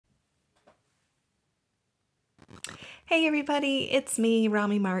Hey everybody, it's me,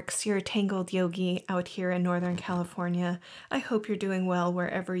 Rami Marks, your Tangled Yogi out here in Northern California. I hope you're doing well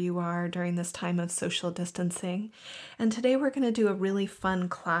wherever you are during this time of social distancing. And today we're going to do a really fun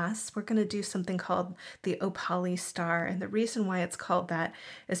class. We're going to do something called the Opally star. And the reason why it's called that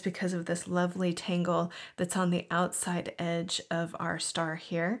is because of this lovely tangle that's on the outside edge of our star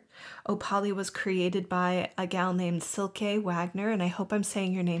here. Opally was created by a gal named Silke Wagner, and I hope I'm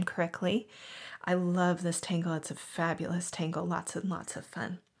saying your name correctly. I love this tangle. It's a fabulous tangle, lots and lots of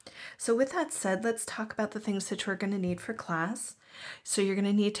fun. So with that said, let's talk about the things that you're going to need for class. So you're going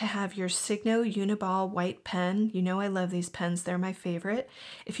to need to have your Signo Uniball white pen. You know I love these pens, they're my favorite.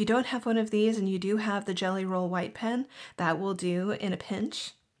 If you don't have one of these and you do have the Jelly Roll white pen, that will do in a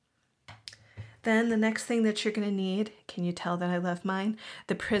pinch. Then the next thing that you're going to need, can you tell that I love mine?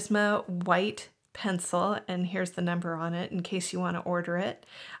 The Prisma white pencil, and here's the number on it in case you want to order it.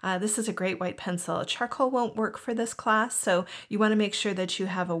 This is a great white pencil. Charcoal won't work for this class, so you want to make sure that you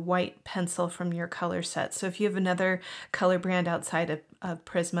have a white pencil from your color set. So if you have another color brand outside of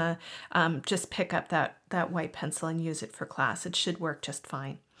Prisma, just pick up that white pencil and use it for class. It should work just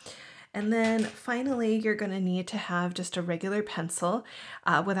fine. And then finally, you're going to need to have just a regular pencil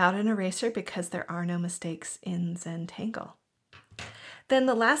without an eraser because there are no mistakes in Zentangle. Then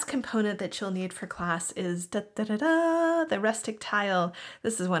the last component that you'll need for class is the rustic tile.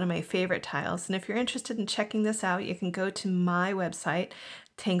 This is one of my favorite tiles. And if you're interested in checking this out, you can go to my website,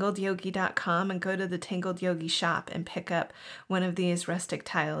 tangledyogi.com, and go to the Tangled Yogi shop and pick up one of these rustic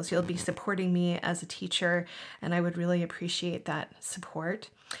tiles. You'll be supporting me as a teacher, and I would really appreciate that support.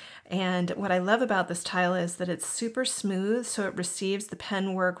 And what I love about this tile is that it's super smooth, so it receives the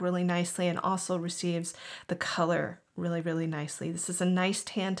pen work really nicely and also receives the color really nicely. This is a nice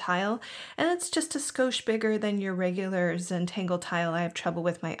tan tile, and it's just a skosh bigger than your regular Zentangle tile. I have trouble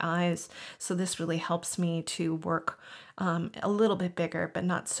with my eyes, so this really helps me to work a little bit bigger, but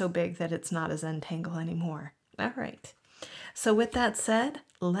not so big that it's not a Zentangle anymore. All right, so with that said,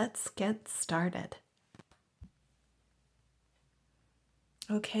 let's get started.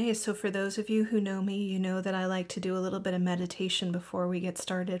 Okay, so for those of you who know me, you know that I like to do a little bit of meditation before we get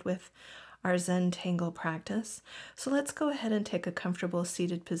started with our Zentangle practice. So let's go ahead and take a comfortable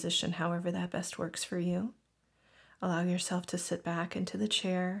seated position, however that best works for you. Allow yourself to sit back into the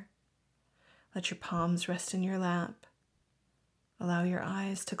chair. Let your palms rest in your lap. Allow your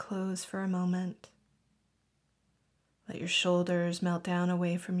eyes to close for a moment. Let your shoulders melt down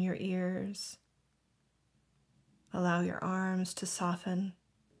away from your ears. Allow your arms to soften,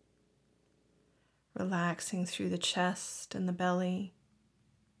 relaxing through the chest and the belly,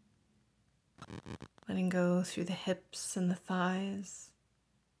 letting go through the hips and the thighs,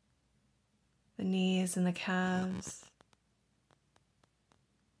 the knees and the calves,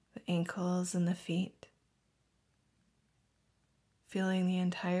 the ankles and the feet, feeling the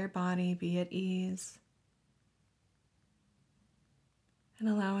entire body be at ease, and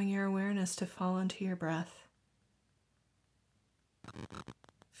allowing your awareness to fall into your breath.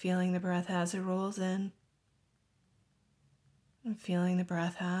 Feeling the breath as it rolls in, and feeling the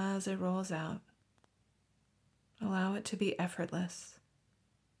breath as it rolls out. Allow it to be effortless.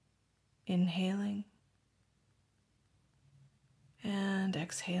 Inhaling and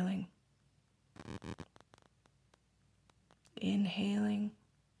exhaling. Inhaling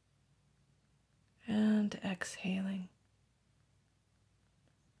and exhaling.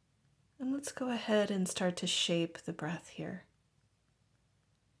 And let's go ahead and start to shape the breath here.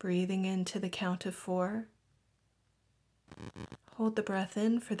 Breathing into the count of 4. Hold the breath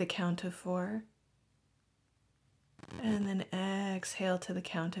in for the count of 4. And then exhale to the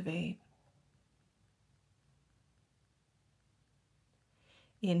count of 8.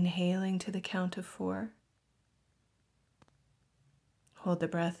 Inhaling to the count of 4. Hold the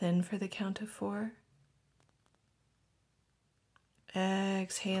breath in for the count of 4.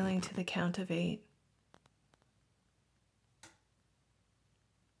 Exhaling to the count of 8.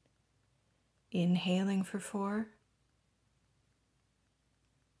 Inhaling for 4.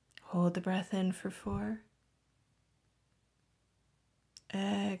 Hold the breath in for 4.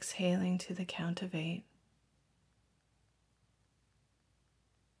 Exhaling to the count of 8.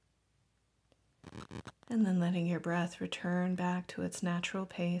 And then letting your breath return back to its natural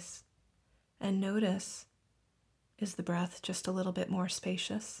pace. And notice, is the breath just a little bit more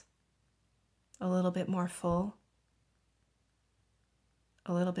spacious? A little bit more full?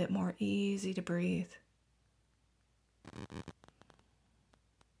 A little bit more easy to breathe?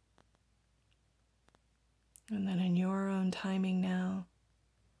 And then in your own timing now,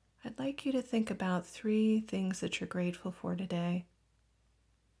 I'd like you to think about 3 things that you're grateful for today.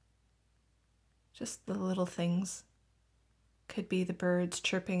 Just the little things Could be the birds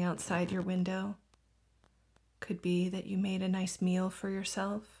chirping outside your window. Could be that you made a nice meal for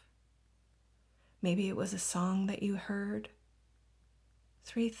yourself. Maybe it was a song that you heard.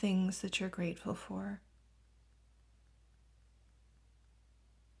 3 things that you're grateful for.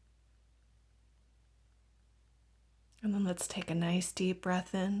 And then let's take a nice deep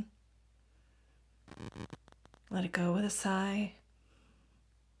breath in. Let it go with a sigh.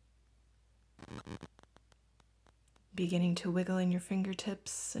 Beginning to wiggle in your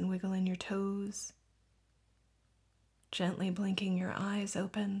fingertips and wiggle in your toes. Gently blinking your eyes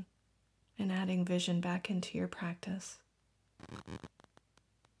open and adding vision back into your practice.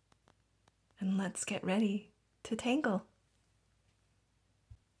 And let's get ready to tangle.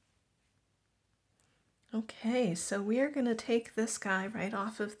 Okay, so we are going to take this guy right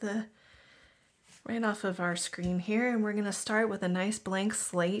off of our screen here, and we're going to start with a nice blank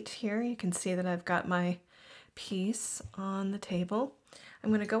slate here. You can see that I've got my piece on the table. I'm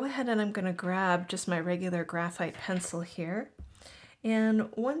going to go ahead and I'm going to grab just my regular graphite pencil here. And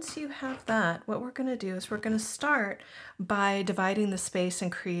once you have that, what we're going to do is we're going to start by dividing the space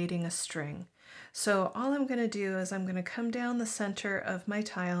and creating a string. So all I'm going to do is I'm going to come down the center of my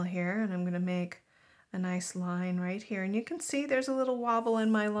tile here, and I'm going to make a nice line right here. And you can see there's a little wobble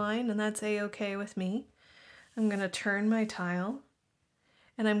in my line, and that's a-okay with me. I'm going to turn my tile,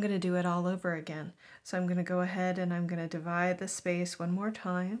 and I'm going to do it all over again. So I'm going to go ahead and I'm going to divide the space one more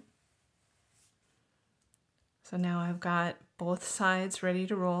time. So now I've got both sides ready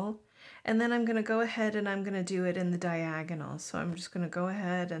to roll. And then I'm going to go ahead and I'm going to do it in the diagonal. So I'm just going to go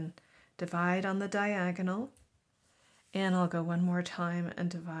ahead and divide on the diagonal. And I'll go one more time and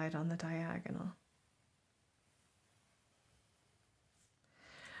divide on the diagonal.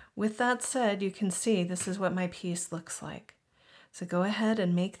 With that said, you can see this is what my piece looks like. So go ahead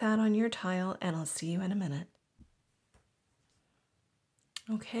and make that on your tile, and I'll see you in a minute.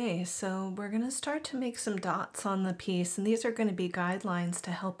 Okay, so we're going to start to make some dots on the piece, and these are going to be guidelines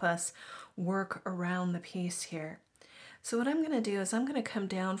to help us work around the piece here. So what I'm going to do is I'm going to come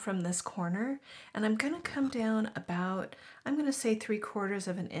down from this corner, and I'm going to come down about, I'm going to say 3/4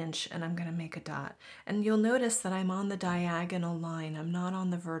 of an inch, and I'm going to make a dot. And you'll notice that I'm on the diagonal line. I'm not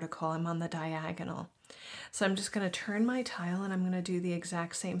on the vertical, I'm on the diagonal. So I'm just going to turn my tile, and I'm going to do the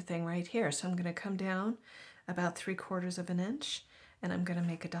exact same thing right here. So I'm going to come down about 3/4 of an inch, and I'm going to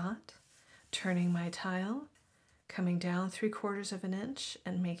make a dot, turning my tile, coming down 3/4 of an inch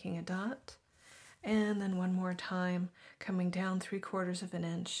and making a dot, and then one more time, coming down 3/4 of an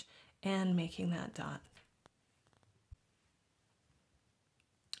inch and making that dot.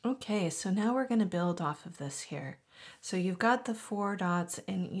 Okay, so now we're going to build off of this here. So you've got the 4 dots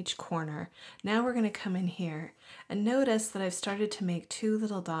in each corner. Now we're going to come in here, and notice that I've started to make 2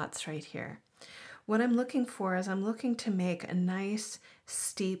 little dots right here. What I'm looking for is I'm looking to make a nice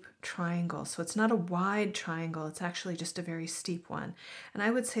steep triangle. So it's not a wide triangle, it's actually just a very steep one. And I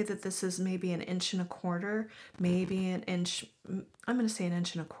would say that this is maybe 1.25 inches, maybe an inch, I'm going to say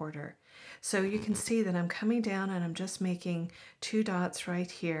 1.25 inches. So you can see that I'm coming down and I'm just making 2 dots right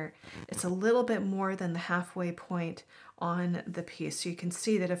here. It's a little bit more than the halfway point on the piece. So you can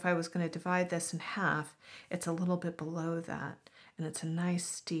see that if I was going to divide this in half, it's a little bit below that. And it's a nice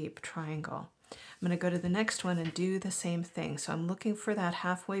steep triangle. I'm going to go to the next one and do the same thing. So I'm looking for that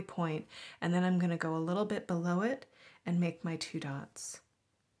halfway point, and then I'm going to go a little bit below it and make my 2 dots.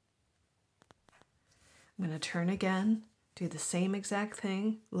 I'm going to turn again, do the same exact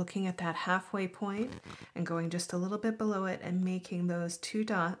thing, looking at that halfway point and going just a little bit below it and making those 2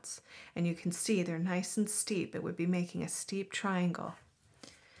 dots. And you can see they're nice and steep. It would be making a steep triangle.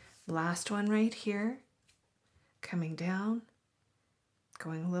 Last one right here, coming down,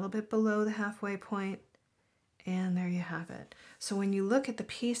 going a little bit below the halfway point, and there you have it. So when you look at the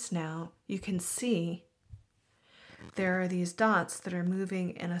piece now, you can see there are these dots that are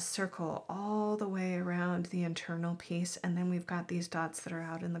moving in a circle all the way around the internal piece, and then we've got these dots that are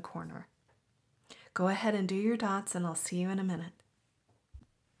out in the corner. Go ahead and do your dots, and I'll see you in a minute.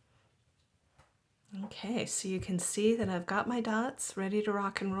 Okay, so you can see that I've got my dots ready to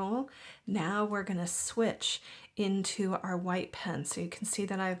rock and roll. Now we're going to switch into our white pen. So you can see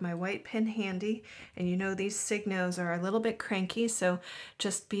that I have my white pen handy, and you know these Signos are a little bit cranky, so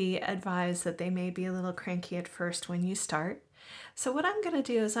just be advised that they may be a little cranky at first when you start. So what I'm going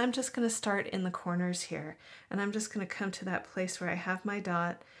to do is I'm just going to start in the corners here, and I'm just going to come to that place where I have my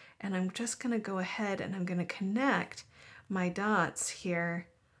dot, and I'm just going to go ahead and I'm going to connect my dots here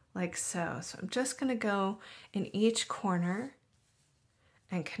like so. So I'm just going to go in each corner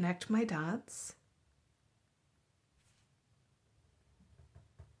and connect my dots,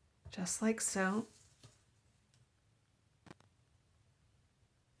 just like so.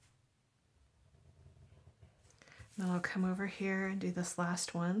 come over here and do this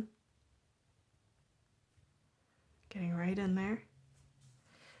last one. Getting right in there.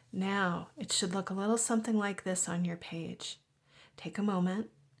 Now, it should look a little something like this on your page. Take a moment,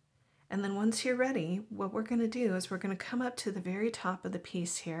 and then once you're ready, what we're going to do is we're going to come up to the very top of the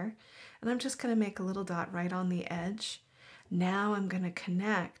piece here, and I'm just going to make a little dot right on the edge. Now I'm going to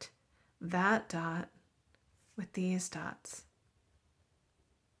connect that dot with these dots.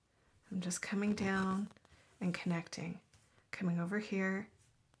 I'm just coming down and connecting. Coming over here,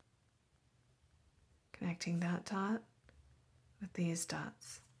 connecting that dot with these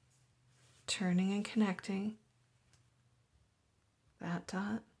dots. Turning and connecting that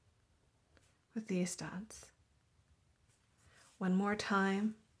dot with these dots. One more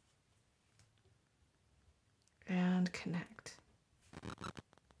time, and connect.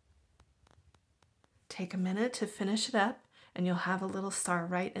 Take a minute to finish it up, and you'll have a little star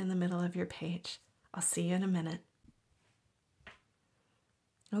right in the middle of your page. I'll see you in a minute.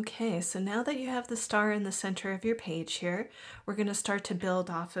 Okay, so now that you have the star in the center of your page here, we're going to start to build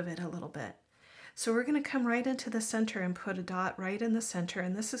off of it a little bit. So we're going to come right into the center and put a dot right in the center,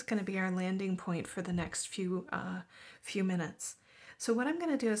 and this is going to be our landing point for the next few minutes. So what I'm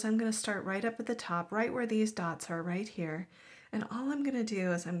going to do is I'm going to start right up at the top, right where these dots are, right here, and all I'm going to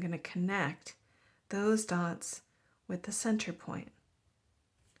do is I'm going to connect those dots with the center point.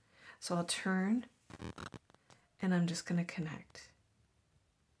 So I'll turn, and I'm just going to connect.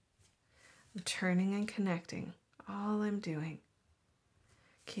 I'm turning and connecting, all I'm doing.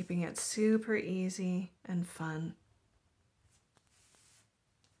 Keeping it super easy and fun.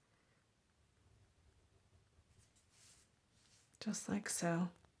 Just like so.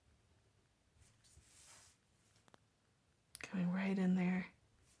 Coming right in there.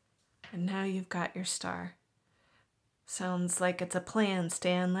 And now you've got your star. Sounds like it's a plan,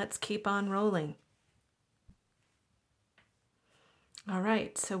 Stan. Let's keep on rolling. All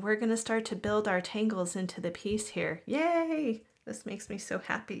right, so we're going to start to build our tangles into the piece here. Yay! This makes me so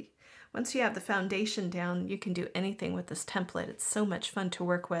happy. Once you have the foundation down, you can do anything with this template. It's so much fun to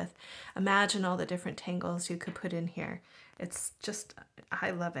work with. Imagine all the different tangles you could put in here. It's just, I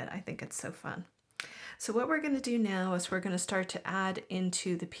love it. I think it's so fun. So what we're going to do now is we're going to start to add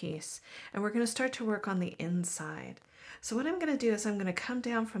into the piece, and we're going to start to work on the inside. So what I'm going to do is I'm going to come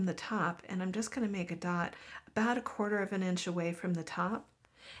down from the top, and I'm just going to make a dot about 1/4 of an inch away from the top.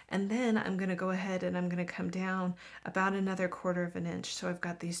 And then I'm going to go ahead and I'm going to come down about another 1/4 of an inch. So I've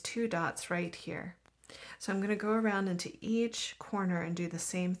got these 2 dots right here. So I'm going to go around into each corner and do the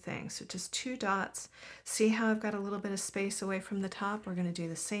same thing. So just 2 dots. See how I've got a little bit of space away from the top? We're going to do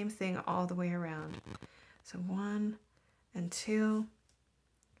the same thing all the way around. So 1 and 2,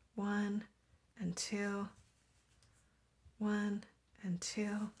 1 and 2, 1 and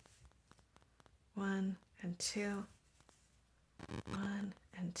 2, 1 and 2, 1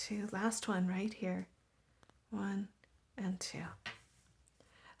 and 2. Last one right here. 1 and 2.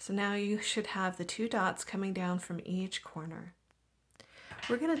 So now you should have the 2 dots coming down from each corner.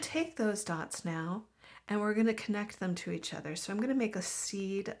 We're going to take those dots now and we're going to connect them to each other. So I'm going to make a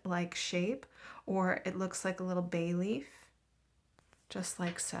seed-like shape, or it looks like a little bay leaf, just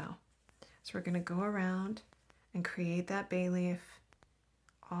like so. So we're going to go around and create that bay leaf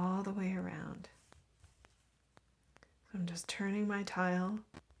all the way around. So I'm just turning my tile,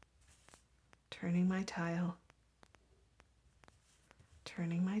 turning my tile,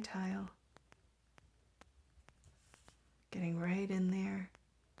 turning my tile, getting right in there.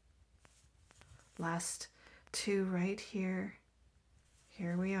 Last 2 right here.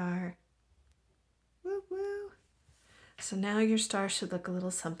 Here we are. Woo woo. So now your star should look a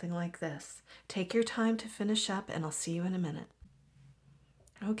little something like this. Take your time to finish up and I'll see you in a minute.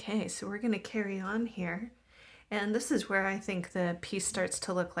 Okay, so we're going to carry on here. And this is where I think the piece starts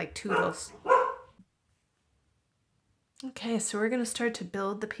to look like Toodles. Okay, so we're going to start to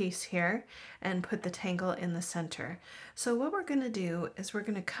build the piece here and put the tangle in the center. So what we're going to do is we're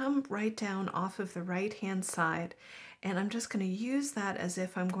going to come right down off of the right hand side, and I'm just going to use that as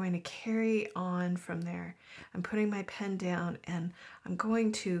if I'm going to carry on from there. I'm putting my pen down and I'm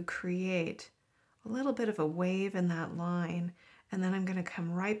going to create a little bit of a wave in that line, and then I'm going to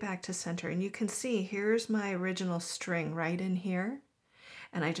come right back to center. And you can see here's my original string right in here,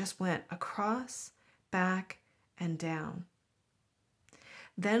 and I just went across, back, and down.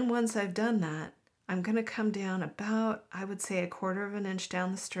 Then once I've done that, I'm going to come down about, I would say, 1/4 of an inch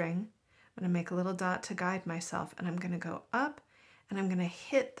down the string. I'm going to make a little dot to guide myself, and I'm going to go up, and I'm going to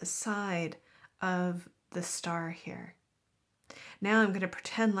hit the side of the star here. Now I'm going to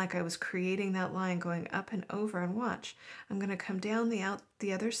pretend like I was creating that line going up and over, and watch. I'm going to come down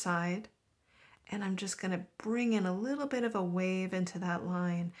the other side, and I'm just going to bring in a little bit of a wave into that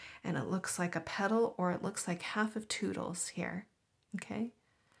line, and it looks like a petal, or it looks like half of Toodles here. Okay?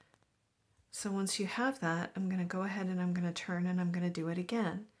 So once you have that, I'm going to go ahead and I'm going to turn and I'm going to do it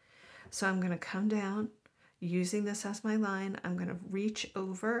again. So I'm going to come down, using this as my line. I'm going to reach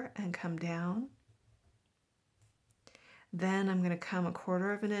over and come down. Then I'm going to come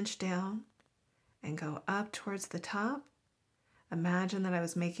 1/4 of an inch down and go up towards the top. Imagine that I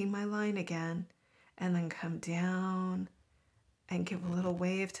was making my line again, and then come down and give a little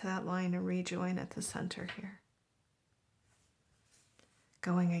wave to that line and rejoin at the center here.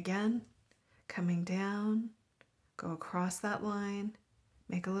 Going again, coming down, go across that line,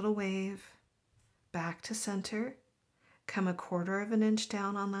 make a little wave, back to center, come 1/4 of an inch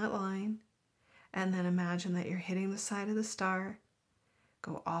down on that line, and then imagine that you're hitting the side of the star.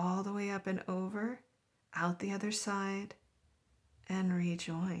 Go all the way up and over, out the other side, and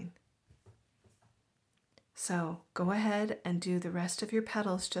rejoin. So go ahead and do the rest of your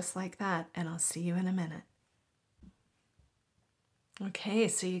petals just like that, and I'll see you in a minute. Okay,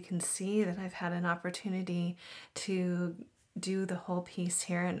 so you can see that I've had an opportunity to do the whole piece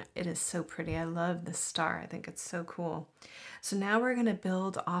here, and it is so pretty. I love this star. I think it's so cool. So now we're going to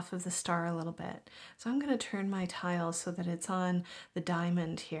build off of the star a little bit. So I'm going to turn my tile so that it's on the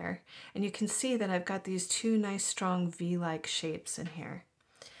diamond here, and you can see that I've got these two nice strong V-like shapes in here.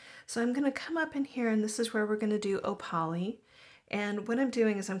 So I'm going to come up in here, and this is where we're going to do Opally. And what I'm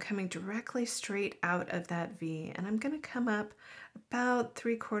doing is I'm coming directly straight out of that V, and I'm going to come up about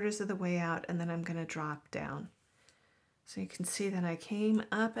 3/4 of the way out, and then I'm going to drop down. So you can see that I came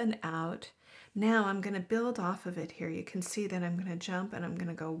up and out. Now I'm going to build off of it here. You can see that I'm going to jump, and I'm going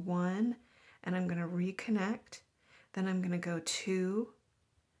to go 1, and I'm going to reconnect. Then I'm going to go 2,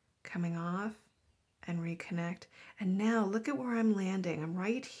 coming off, and reconnect. And now look at where I'm landing. I'm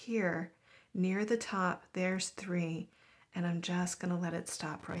right here near the top. There's 3, and I'm just going to let it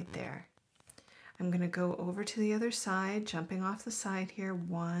stop right there. I'm going to go over to the other side, jumping off the side here,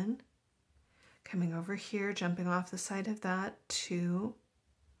 1, coming over here, jumping off the side of that, 2.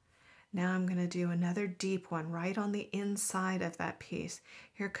 Now I'm going to do another deep one right on the inside of that piece.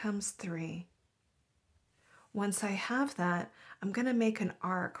 Here comes 3. Once I have that, I'm going to make an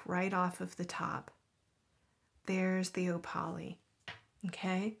arc right off of the top. There's the Opally.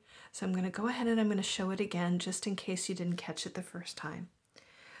 Okay, so I'm going to go ahead and I'm going to show it again just in case you didn't catch it the first time.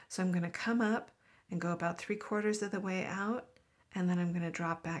 So I'm going to come up and go about 3/4 of the way out, and then I'm going to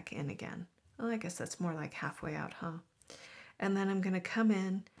drop back in again. Well, I guess that's more like halfway out, huh? And then I'm going to come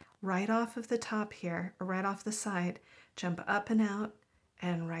in right off of the top here, or right off the side, jump up and out,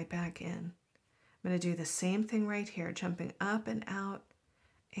 and right back in. I'm going to do the same thing right here, jumping up and out,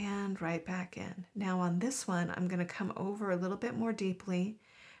 and right back in. Now on this one, I'm going to come over a little bit more deeply,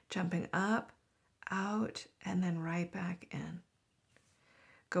 jumping up, out, and then right back in.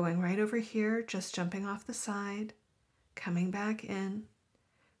 Going right over here, just jumping off the side, coming back in,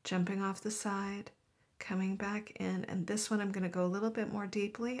 jumping off the side, coming back in, and this one I'm going to go a little bit more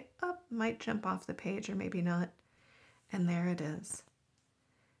deeply, up, might jump off the page or maybe not, and there it is.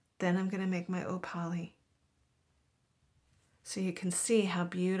 Then I'm going to make my Opally. So you can see how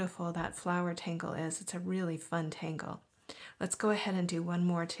beautiful that flower tangle is. It's a really fun tangle. Let's go ahead and do one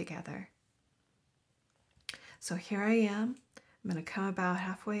more together. So here I am. I'm going to come about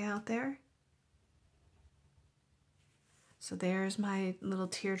halfway out there. So there's my little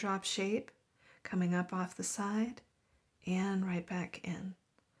teardrop shape, coming up off the side and right back in.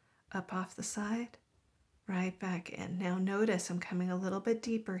 Up off the side, right back in. Now notice I'm coming a little bit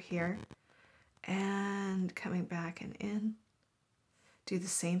deeper here and coming back and in. Do the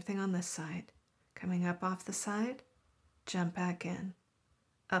same thing on this side. Coming up off the side, jump back in.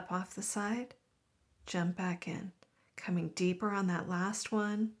 Up off the side, jump back in. Coming deeper on that last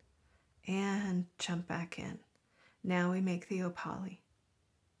one and jump back in. Now we make the Opally.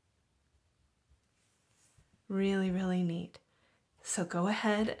 Really, really neat. So go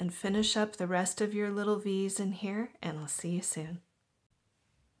ahead and finish up the rest of your little V's in here, and I'll see you soon.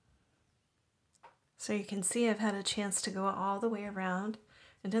 So you can see I've had a chance to go all the way around,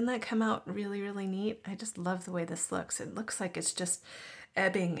 and didn't that come out really, really neat? I just love the way this looks. It looks like it's just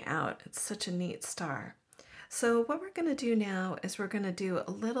ebbing out. It's such a neat star. So what we're going to do now is we're going to do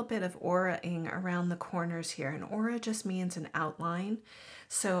a little bit of aura-ing around the corners here. And aura just means an outline.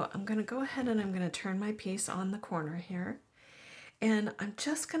 So I'm going to go ahead and I'm going to turn my piece on the corner here. And I'm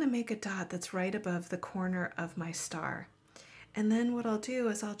just going to make a dot that's right above the corner of my star. And then what I'll do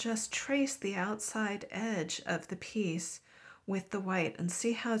is I'll just trace the outside edge of the piece with the white, and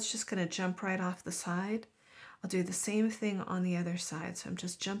see how it's just going to jump right off the side? I'll do the same thing on the other side. So I'm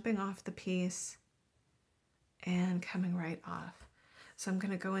just jumping off the piece and coming right off. So I'm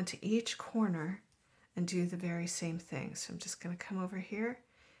going to go into each corner and do the very same thing. So I'm just going to come over here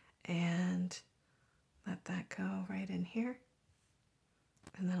and let that go right in here.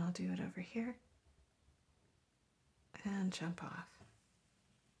 And then I'll do it over here and jump off.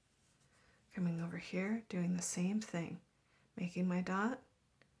 Coming over here, doing the same thing, making my dot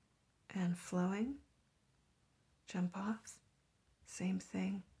and flowing, jump off, same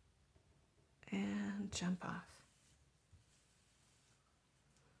thing, and jump off.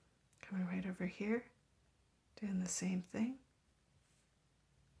 Coming right over here, doing the same thing,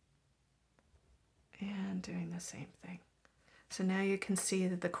 and doing the same thing. So now you can see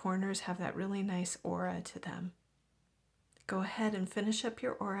that the corners have that really nice aura to them. Go ahead and finish up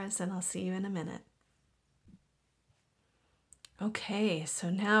your auras and I'll see you in a minute. Okay, so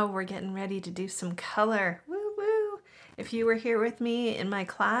now we're getting ready to do some color. Woo woo! If you were here with me in my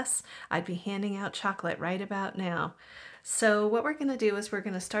class, I'd be handing out chocolate right about now. So what we're going to do is we're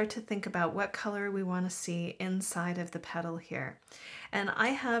going to start to think about what color we want to see inside of the petal here. And I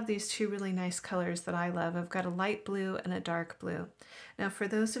have these two really nice colors that I love. I've got a light blue and a dark blue. Now for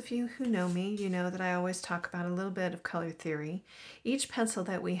those of you who know me, you know that I always talk about a little bit of color theory. Each pencil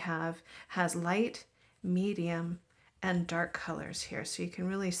that we have has light, medium, and dark colors here. So you can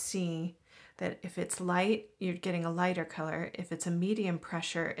really see that if it's light, you're getting a lighter color. If it's a medium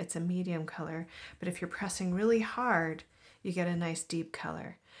pressure, it's a medium color. But if you're pressing really hard, you get a nice deep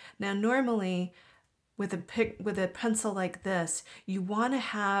color. Now normally with a pencil like this, you want to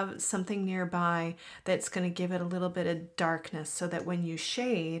have something nearby that's going to give it a little bit of darkness so that when you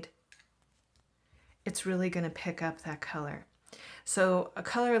shade, it's really going to pick up that color. So a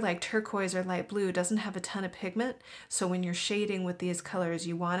color like turquoise or light blue doesn't have a ton of pigment, so when you're shading with these colors,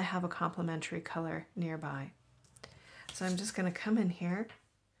 you want to have a complementary color nearby. So I'm just going to come in here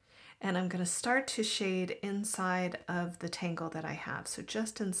and I'm going to start to shade inside of the tangle that I have, so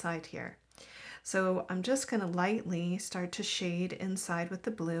just inside here. So I'm just going to lightly start to shade inside with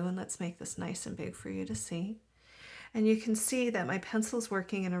the blue, and let's make this nice and big for you to see. And you can see that my pencil's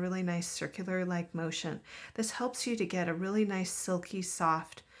working in a really nice circular-like motion. This helps you to get a really nice silky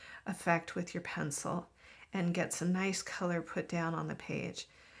soft effect with your pencil and get some nice color put down on the page.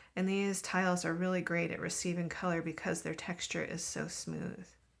 And these tiles are really great at receiving color because their texture is so smooth.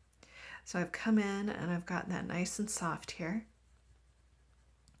 So I've come in and I've gotten that nice and soft here.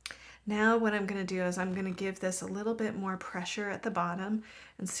 Now what I'm going to do is I'm going to give this a little bit more pressure at the bottom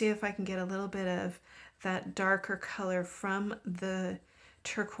and see if I can get a little bit of that darker color from the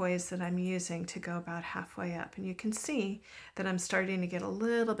turquoise that I'm using to go about halfway up. And you can see that I'm starting to get a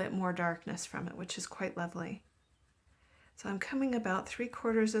little bit more darkness from it, which is quite lovely. So I'm coming about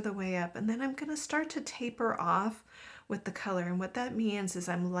 3/4 of the way up, and then I'm going to start to taper off with the color. And what that means is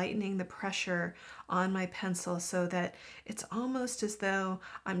I'm lightening the pressure on my pencil so that it's almost as though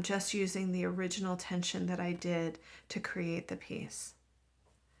I'm just using the original tension that I did to create the piece.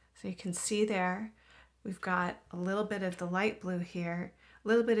 So you can see there, we've got a little bit of the light blue here, a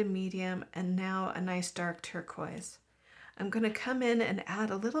little bit of medium, and now a nice dark turquoise. I'm going to come in and add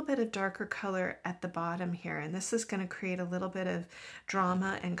a little bit of darker color at the bottom here, and this is going to create a little bit of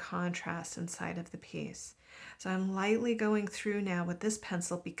drama and contrast inside of the piece. So I'm lightly going through now with this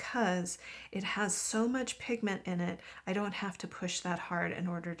pencil because it has so much pigment in it, I don't have to push that hard in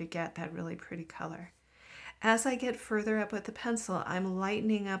order to get that really pretty color. As I get further up with the pencil, I'm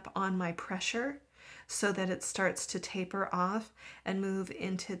lightening up on my pressure so that it starts to taper off and move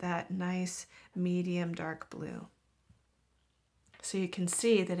into that nice medium dark blue. So you can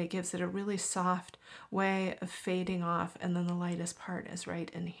see that it gives it a really soft way of fading off, and then the lightest part is right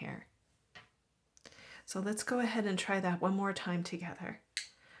in here. So let's go ahead and try that one more time together.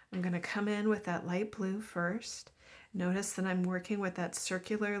 I'm going to come in with that light blue first. Notice that I'm working with that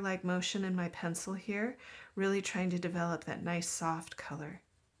circular-like motion in my pencil here, really trying to develop that nice soft color.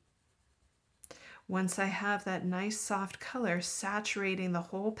 Once I have that nice soft color saturating the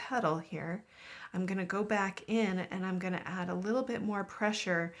whole petal here, I'm going to go back in and I'm going to add a little bit more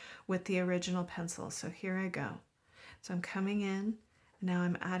pressure with the original pencil. So here I go. So I'm coming in. Now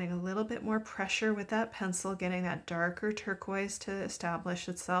I'm adding a little bit more pressure with that pencil, getting that darker turquoise to establish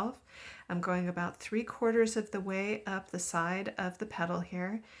itself. I'm going about 3/4 of the way up the side of the petal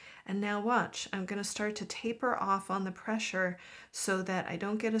here. And now watch, I'm going to start to taper off on the pressure so that I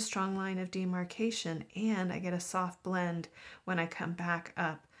don't get a strong line of demarcation and I get a soft blend when I come back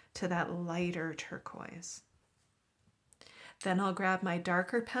up to that lighter turquoise. Then I'll grab my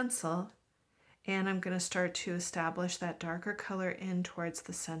darker pencil and I'm going to start to establish that darker color in towards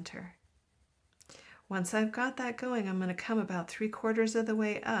the center. Once I've got that going, I'm going to come about 3/4 of the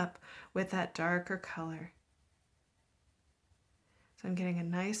way up with that darker color. So I'm getting a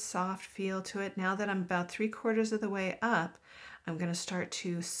nice soft feel to it. Now that I'm about 3/4 of the way up, I'm going to start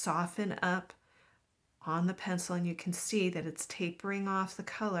to soften up on the pencil, and you can see that it's tapering off the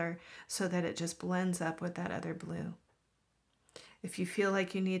color so that it just blends up with that other blue. If you feel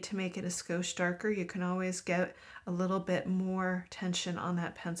like you need to make it a skosh darker, you can always get a little bit more tension on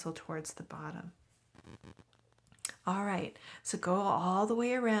that pencil towards the bottom. All right, so go all the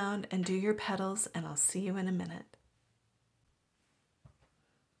way around and do your petals, and I'll see you in a minute.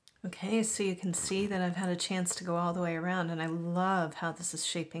 Okay, so you can see that I've had a chance to go all the way around, and I love how this is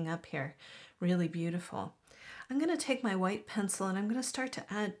shaping up here. Really beautiful. I'm going to take my white pencil and I'm going to start to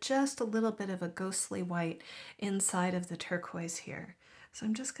add just a little bit of a ghostly white inside of the turquoise here. So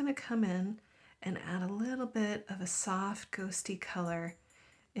I'm just going to come in and add a little bit of a soft ghosty color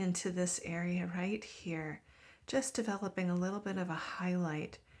into this area right here, just developing a little bit of a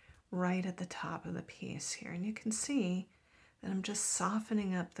highlight right at the top of the piece here. And you can see that I'm just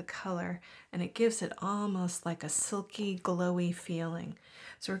softening up the color, and it gives it almost like a silky, glowy feeling.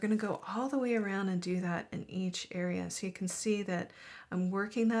 So we're going to go all the way around and do that in each area. So you can see that I'm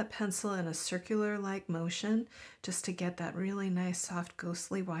working that pencil in a circular-like motion just to get that really nice, soft,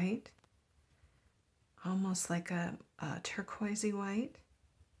 ghostly white, almost like a turquoisey white.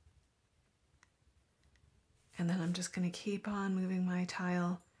 And then I'm just going to keep on moving my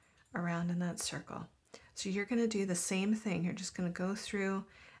tile around in that circle. So you're going to do the same thing. You're just going to go through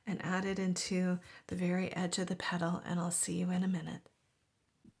and add it into the very edge of the petal, and I'll see you in a minute.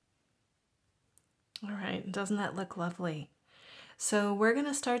 All right, doesn't that look lovely? So we're going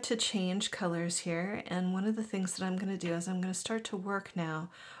to start to change colors here, and one of the things that I'm going to do is I'm going to start to work now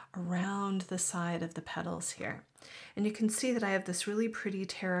around the side of the petals here. And you can see that I have this really pretty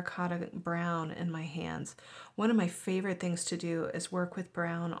terracotta brown in my hands. One of my favorite things to do is work with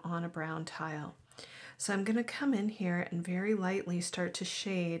brown on a brown tile. So I'm going to come in here and very lightly start to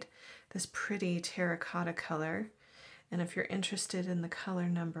shade this pretty terracotta color. And if you're interested in the color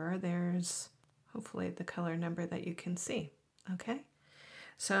number, there's hopefully the color number that you can see. Okay,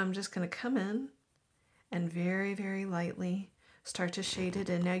 so I'm just going to come in and very, very lightly start to shade it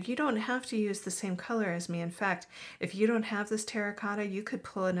in. Now you don't have to use the same color as me. In fact, if you don't have this terracotta, you could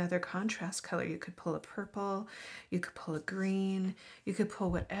pull another contrast color. You could pull a purple, you could pull a green, you could pull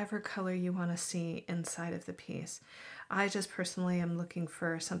whatever color you want to see inside of the piece. I just personally am looking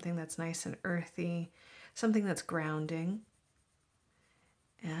for something that's nice and earthy, something that's grounding.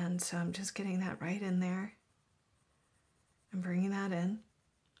 And so I'm just getting that right in there and bringing that in.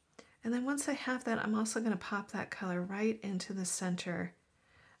 And then once I have that, I'm also going to pop that color right into the center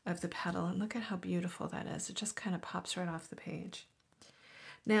of the petal. And look at how beautiful that is. It just kind of pops right off the page.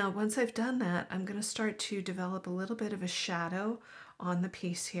 Now, once I've done that, I'm going to start to develop a little bit of a shadow on the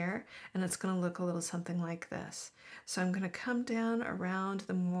piece here, and it's going to look a little something like this. So I'm going to come down around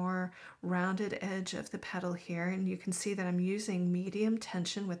the more rounded edge of the petal here, and you can see that I'm using medium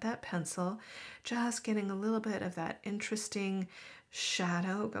tension with that pencil, just getting a little bit of that interesting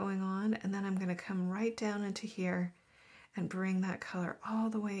shadow going on, and then I'm going to come right down into here and bring that color all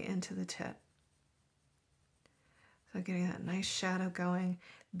the way into the tip. So getting that nice shadow going.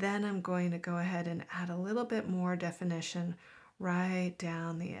 Then I'm going to go ahead and add a little bit more definition right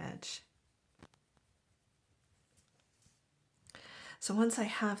down the edge. So once I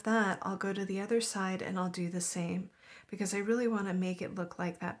have that, I'll go to the other side and I'll do the same, because I really want to make it look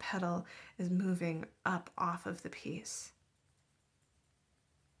like that petal is moving up off of the piece.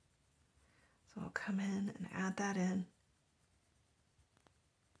 So I'll come in and add that in.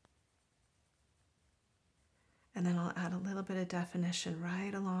 And then I'll add a little bit of definition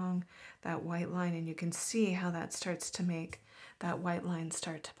right along that white line, and you can see how that starts to make that white line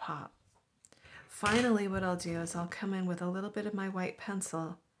start to pop. Finally, what I'll do is I'll come in with a little bit of my white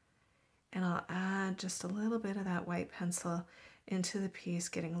pencil, and I'll add just a little bit of that white pencil into the piece,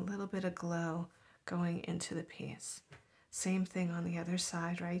 getting a little bit of glow going into the piece. Same thing on the other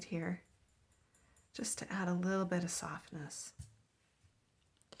side right here, just to add a little bit of softness.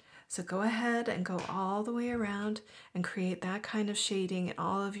 So go ahead and go all the way around and create that kind of shading in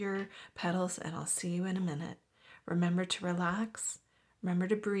all of your petals, and I'll see you in a minute. Remember to relax, remember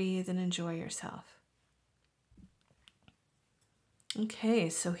to breathe, and enjoy yourself. Okay,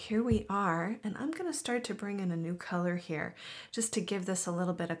 so here we are, and I'm going to start to bring in a new color here just to give this a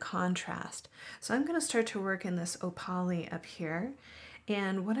little bit of contrast. So I'm going to start to work in this Opally up here,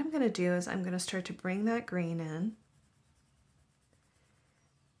 and what I'm going to do is I'm going to start to bring that green in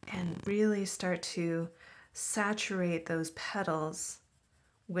and really start to saturate those petals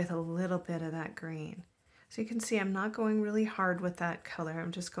with a little bit of that green. So you can see I'm not going really hard with that color.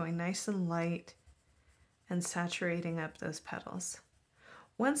 I'm just going nice and light and saturating up those petals.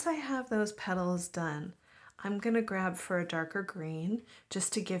 once I have those petals done, I'm going to grab for a darker green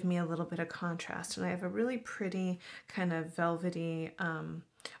just to give me a little bit of contrast. And I have a really pretty kind of velvety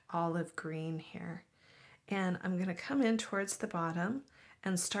olive green here. And I'm going to come in towards the bottom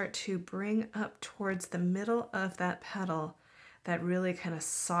and start to bring up towards the middle of that petal that really kind of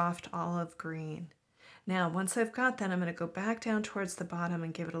soft olive green. Now, once I've got that, I'm going to go back down towards the bottom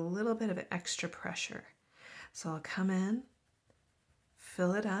and give it a little bit of extra pressure. So I'll come in,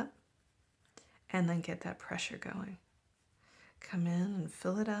 fill it up, and then get that pressure going. Come in and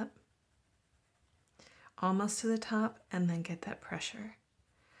fill it up, almost to the top, and then get that pressure.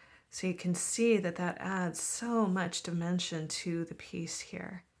 So you can see that that adds so much dimension to the piece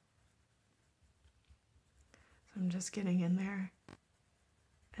here. So I'm just getting in there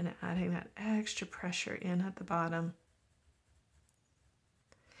and adding that extra pressure in at the bottom.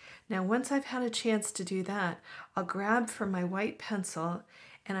 Now, once I've had a chance to do that, I'll grab for my white pencil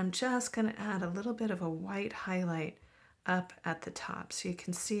and I'm just going to add a little bit of a white highlight up at the top. So you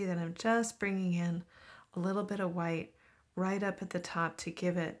can see that I'm just bringing in a little bit of white right up at the top to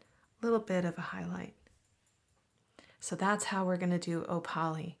give it a little bit of a highlight. So that's how we're going to do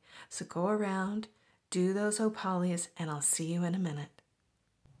Opally. So go around, do those Opallys, and I'll see you in a minute.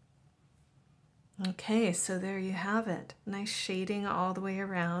 Okay, so there you have it. Nice shading all the way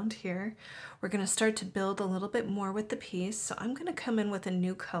around here. We're going to start to build a little bit more with the piece. So I'm going to come in with a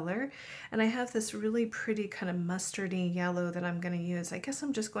new color, and I have this really pretty kind of mustardy yellow that I'm going to use. I guess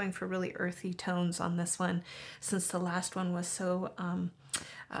I'm just going for really earthy tones on this one since the last one was so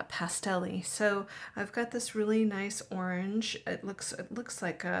pastel-y. So I've got this really nice orange. It looks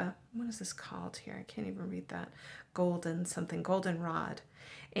like a, what is this called here? I can't even read that. Goldenrod.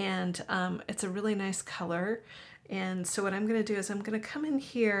 And it's a really nice color. And so what I'm going to do is I'm going to come in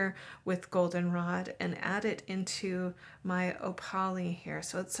here with goldenrod and add it into my Opally here.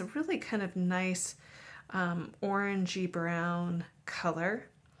 So it's a really kind of nice orangey brown color.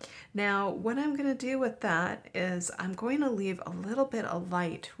 Now what I'm going to do with that is I'm going to leave a little bit of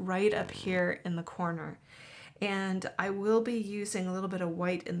light right up here in the corner. And I will be using a little bit of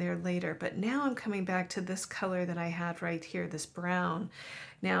white in there later, but now I'm coming back to this color that I had right here, this brown.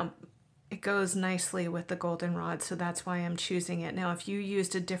 Now, it goes nicely with the goldenrod, so that's why I'm choosing it. Now, if you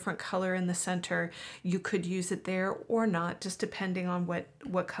used a different color in the center, you could use it there or not, just depending on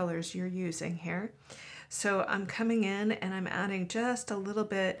what colors you're using here. So I'm coming in and I'm adding just a little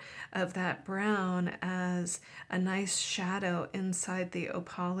bit of that brown as a nice shadow inside the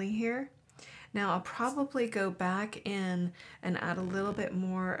Opally here. Now I'll probably go back in and add a little bit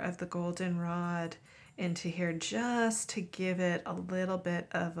more of the goldenrod into here just to give it a little bit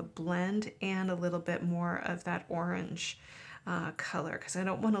of a blend and a little bit more of that orange color because I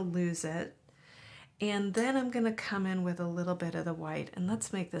don't want to lose it. And then I'm going to come in with a little bit of the white, and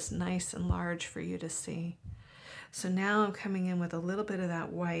let's make this nice and large for you to see. So now I'm coming in with a little bit of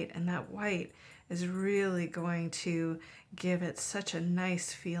that white, and that white is really going to give it such a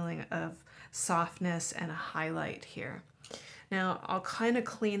nice feeling of softness and a highlight here. Now I'll kind of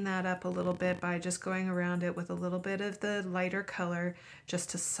clean that up a little bit by just going around it with a little bit of the lighter color just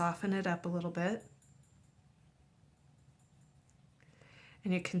to soften it up a little bit.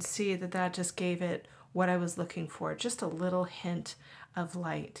 And you can see that that just gave it what I was looking for, just a little hint of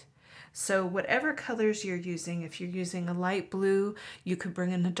light. So whatever colors you're using, if you're using a light blue, you could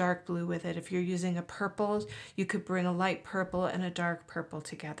bring in a dark blue with it. If you're using a purple, you could bring a light purple and a dark purple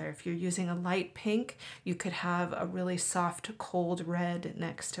together. If you're using a light pink, you could have a really soft, cold red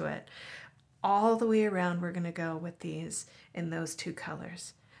next to it. All the way around, we're going to go with these in those two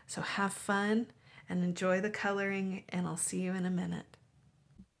colors. So have fun and enjoy the coloring, and I'll see you in a minute.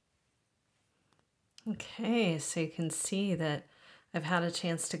 Okay, so you can see that I've had a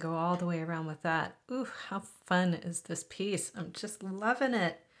chance to go all the way around with that. Ooh, how fun is this piece? I'm just loving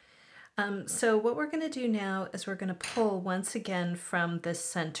it. So what we're going to do now is we're going to pull once again from this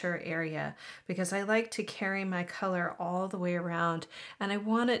center area because I like to carry my color all the way around and I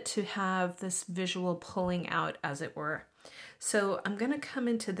want it to have this visual pulling out, as it were. So I'm going to come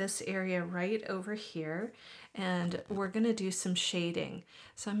into this area right over here and we're going to do some shading.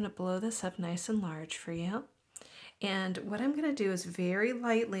 So I'm going to blow this up nice and large for you. And what I'm going to do is very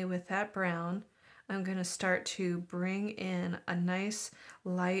lightly with that brown, I'm going to start to bring in a nice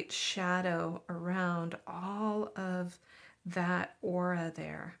light shadow around all of that aura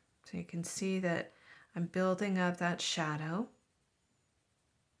there. So you can see that I'm building up that shadow.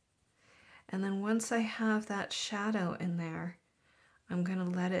 And then once I have that shadow in there, I'm going to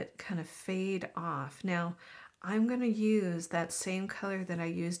let it kind of fade off. Now, I'm going to use that same color that I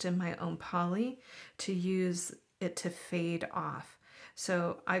used in my Opally to use it to fade off.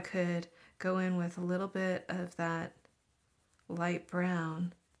 So I could go in with a little bit of that light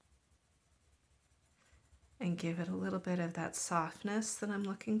brown and give it a little bit of that softness that I'm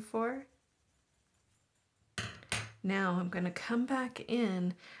looking for. Now I'm going to come back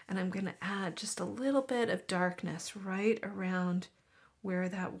in and I'm going to add just a little bit of darkness right around where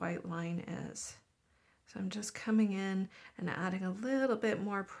that white line is. So I'm just coming in and adding a little bit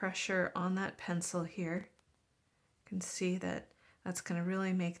more pressure on that pencil here. You can see that that's going to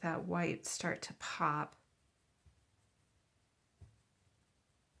really make that white start to pop.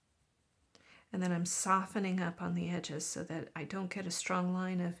 And then I'm softening up on the edges so that I don't get a strong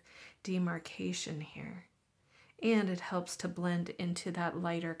line of demarcation here. And it helps to blend into that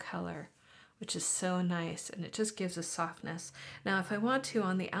lighter color, which is so nice, and it just gives a softness. Now if I want to,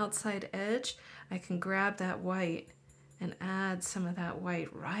 on the outside edge, I can grab that white and add some of that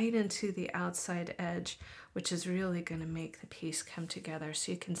white right into the outside edge, which is really going to make the piece come together.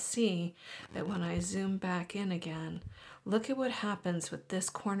 So you can see that when I zoom back in again, look at what happens with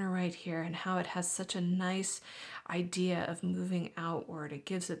this corner right here and how it has such a nice idea of moving outward. It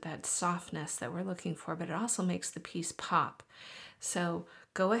gives it that softness that we're looking for, but it also makes the piece pop. So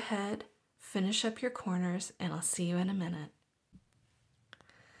go ahead, finish up your corners, and I'll see you in a minute.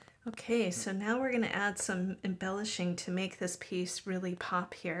 Okay, so now we're going to add some embellishing to make this piece really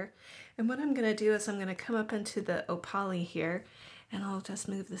pop here. And what I'm going to do is I'm going to come up into the Opally here, and I'll just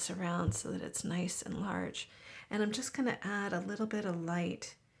move this around so that it's nice and large. And I'm just going to add a little bit of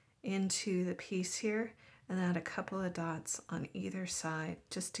light into the piece here and add a couple of dots on either side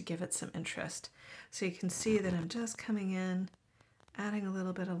just to give it some interest. So you can see that I'm just coming in, adding a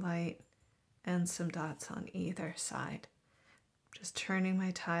little bit of light and some dots on either side. Just turning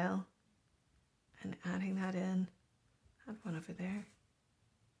my tile and adding that in. I have one over there.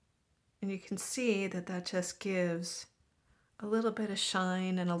 And you can see that that just gives a little bit of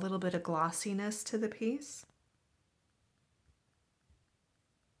shine and a little bit of glossiness to the piece.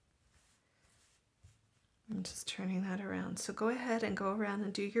 I'm just turning that around. So go ahead and go around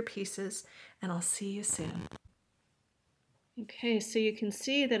and do your pieces, and I'll see you soon. Okay, so you can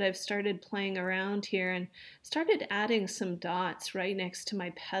see that I've started playing around here and started adding some dots right next to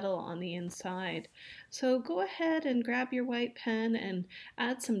my petal on the inside. So go ahead and grab your white pen and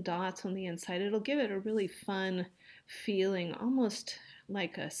add some dots on the inside. It'll give it a really fun feeling, almost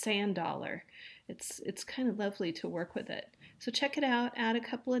like a sand dollar. It's kind of lovely to work with it. So check it out, add a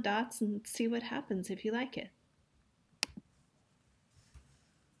couple of dots and see what happens if you like it.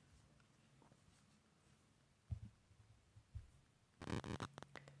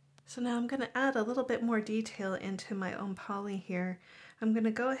 So now I'm going to add a little bit more detail into my Opally here. I'm going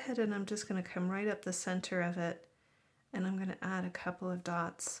to go ahead and I'm just going to come right up the center of it, and I'm going to add a couple of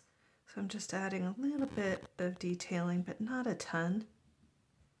dots. So I'm just adding a little bit of detailing, but not a ton,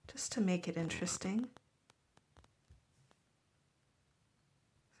 just to make it interesting.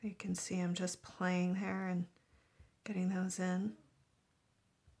 So you can see I'm just playing there and getting those in.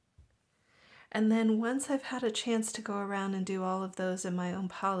 And then once I've had a chance to go around and do all of those in my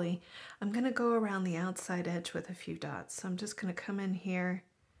Opally, I'm going to go around the outside edge with a few dots. So I'm just going to come in here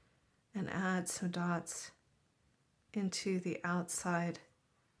and add some dots into the outside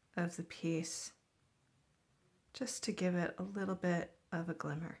of the piece, just to give it a little bit of a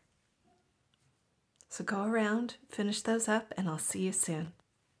glimmer. So go around, finish those up, and I'll see you soon.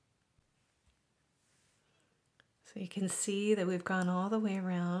 So you can see that we've gone all the way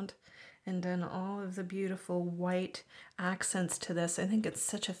around and done all of the beautiful white accents to this. I think it's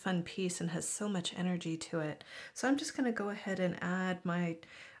such a fun piece and has so much energy to it. So I'm just going to go ahead and add my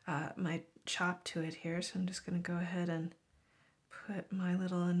my chop to it here. So I'm just going to go ahead and put my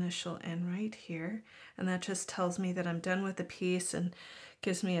little initial in right here, and that just tells me that I'm done with the piece and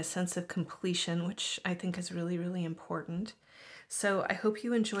gives me a sense of completion, which I think is really, really important. So I hope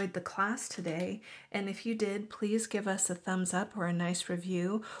you enjoyed the class today, and if you did, please give us a thumbs up or a nice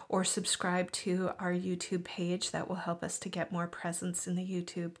review, or subscribe to our YouTube page. That will help us to get more presence in the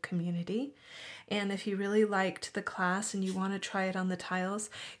YouTube community. And if you really liked the class and you want to try it on the tiles,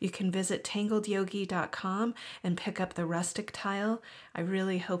 you can visit tangledyogi.com and pick up the rustic tile. I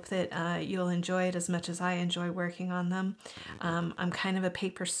really hope that you'll enjoy it as much as I enjoy working on them. I'm kind of a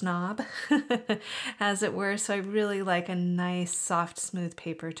paper snob, as it were, so I really like a nice, soft, smooth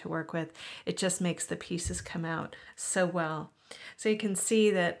paper to work with. It just makes the pieces come out so well. So you can see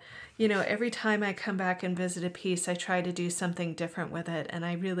that, you know, every time I come back and visit a piece, I try to do something different with it, and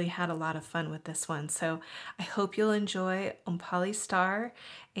I really had a lot of fun with this one. So I hope you'll enjoy Opally Star,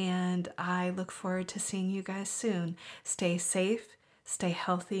 and I look forward to seeing you guys soon. Stay safe, stay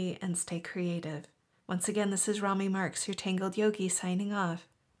healthy, and stay creative. Once again, this is Rami Marks, your Tangled Yogi, signing off.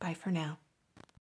 Bye for now.